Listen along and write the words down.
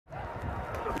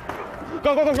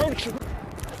Go, go, go, go.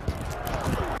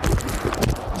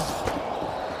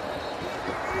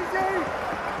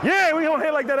 Yeah, we gonna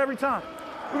hit like that every time.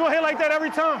 We gonna hit like that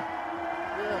every time.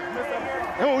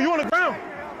 Oh, you on the ground.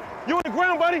 You on the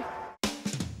ground, buddy.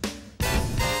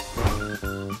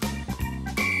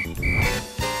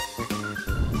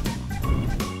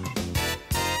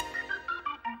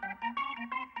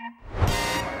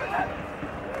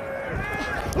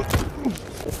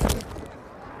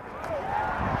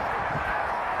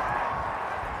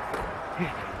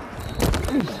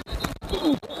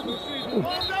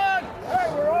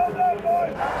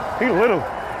 He's little.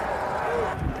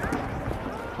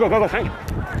 Go, go, go, Hank.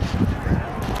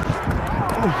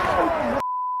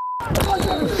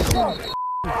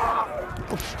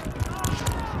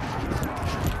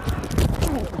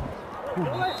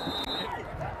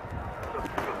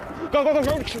 Go, go, go,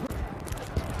 go.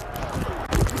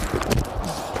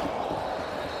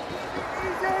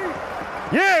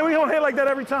 Yeah, we gonna hit like that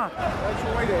every time. That's the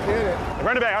way to hit it.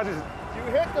 Run it back, I just... You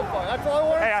hit the ball, that's all I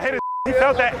wanted. Hey, I hit it. He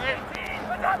felt that.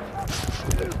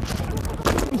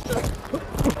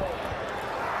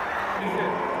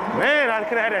 Man, I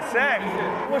could have had that sack. I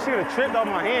wish he would have tripped off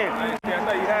my hand. Yeah, I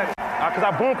thought you had it. Because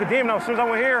I boomed Kadeem. Now, as soon as I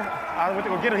went here, I went to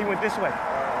go get him. He went this way.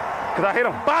 Because I hit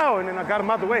him, bow, and then I got him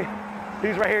out the way.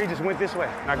 He's right here. He just went this way.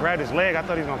 And I grabbed his leg. I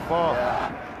thought he was going to fall.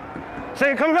 Yeah.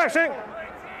 Shane, coming back, Shane.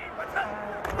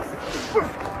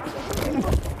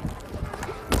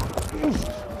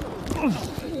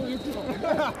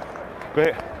 Go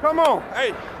ahead. Come on.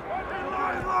 Hey.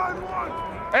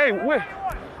 Hey, where?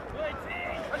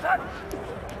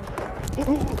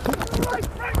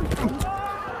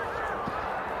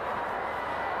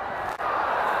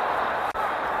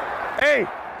 Hey,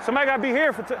 somebody got to be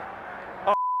here for...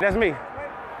 Oh, that's me.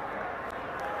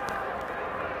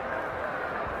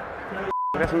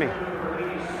 That's me.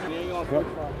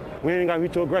 We ain't got to be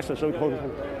too aggressive, so we hold it.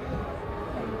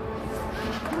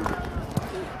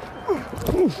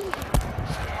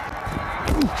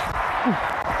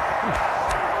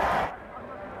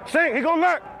 Sink, he gonna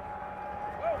knock.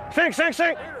 Sink, sink,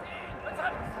 sink.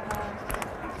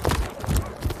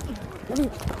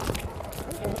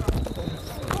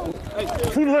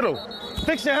 Too little.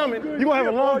 Fix your helmet. You gonna have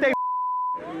a long day.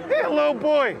 Here, little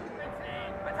boy.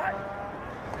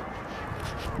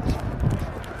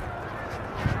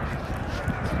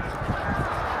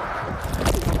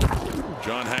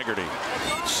 John Haggerty,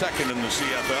 second in the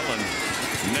CFL in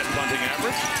net punting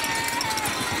average.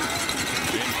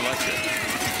 James Fletcher.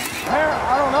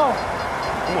 I don't know.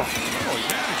 Come on. Oh, he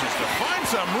manages to find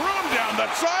some room down the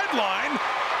sideline.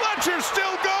 Fletcher's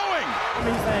still going.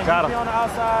 Got him. You be on the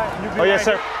outside. You be oh, yes,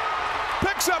 sir.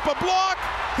 Picks up a block.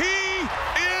 He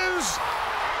is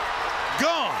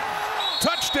gone.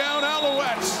 Touchdown,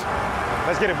 Alouettes.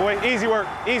 Let's get it, boy. Easy work.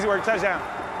 Easy work. Touchdown.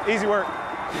 Easy work.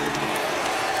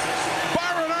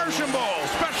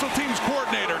 Special teams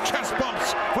coordinator, chest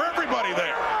bumps for everybody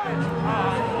there.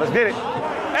 Let's get it.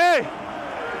 Hey,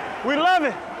 we love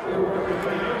it.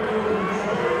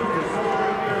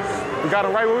 We got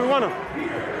him right where we want him.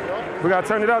 We got to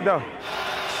turn it up, though.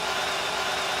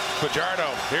 Fajardo,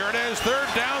 here it is, third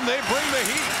down, they bring the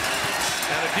heat.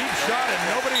 And a deep shot and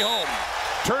nobody home.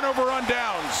 Turnover on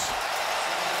downs.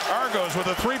 Argos with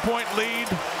a 3-point lead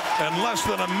and less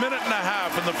than a minute and a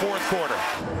half in the fourth quarter.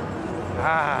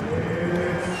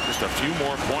 Just a few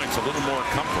more points, a little more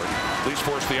comfort. These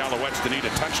force the Alouettes to need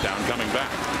a touchdown coming back.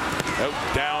 Out,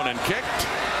 down, and kicked,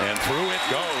 and through it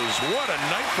goes. What a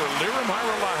night for Lirim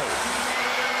Hajrullahu.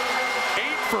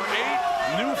 8 for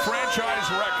 8, new franchise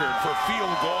record for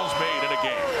field goals made in a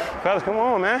game. Fellas, come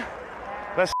on, man.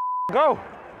 Let's go.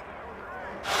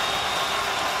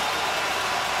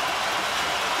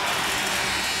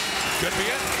 Could be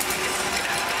it.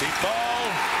 Deep ball,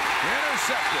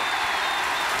 intercepted.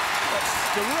 That's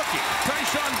the rookie,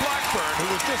 Tyshawn Blackburn,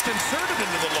 who was just inserted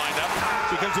into the lineup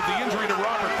because of the injury to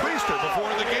Robert Priester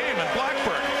before the game, and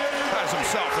Blackburn has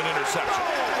himself an interception.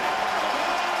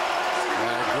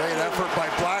 Great effort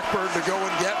by Blackburn to go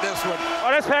and get this one.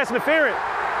 Oh, that's pass interference.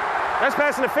 That's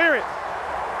pass interference.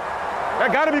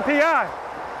 That got to be PI.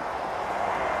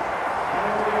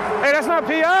 Hey, that's not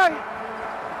PI.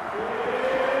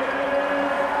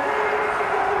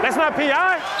 That's not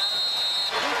PI.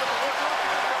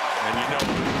 And you know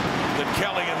that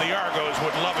Kelly and the Argos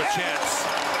would love a chance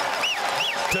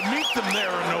to meet them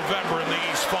there in November in the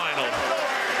East Final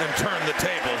and turn the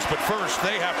tables. But first,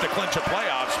 they have to clinch a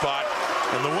playoff spot.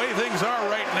 And the way things are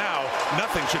right now,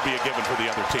 nothing should be a given for the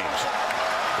other teams.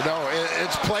 No,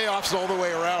 it's playoffs all the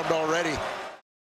way around already.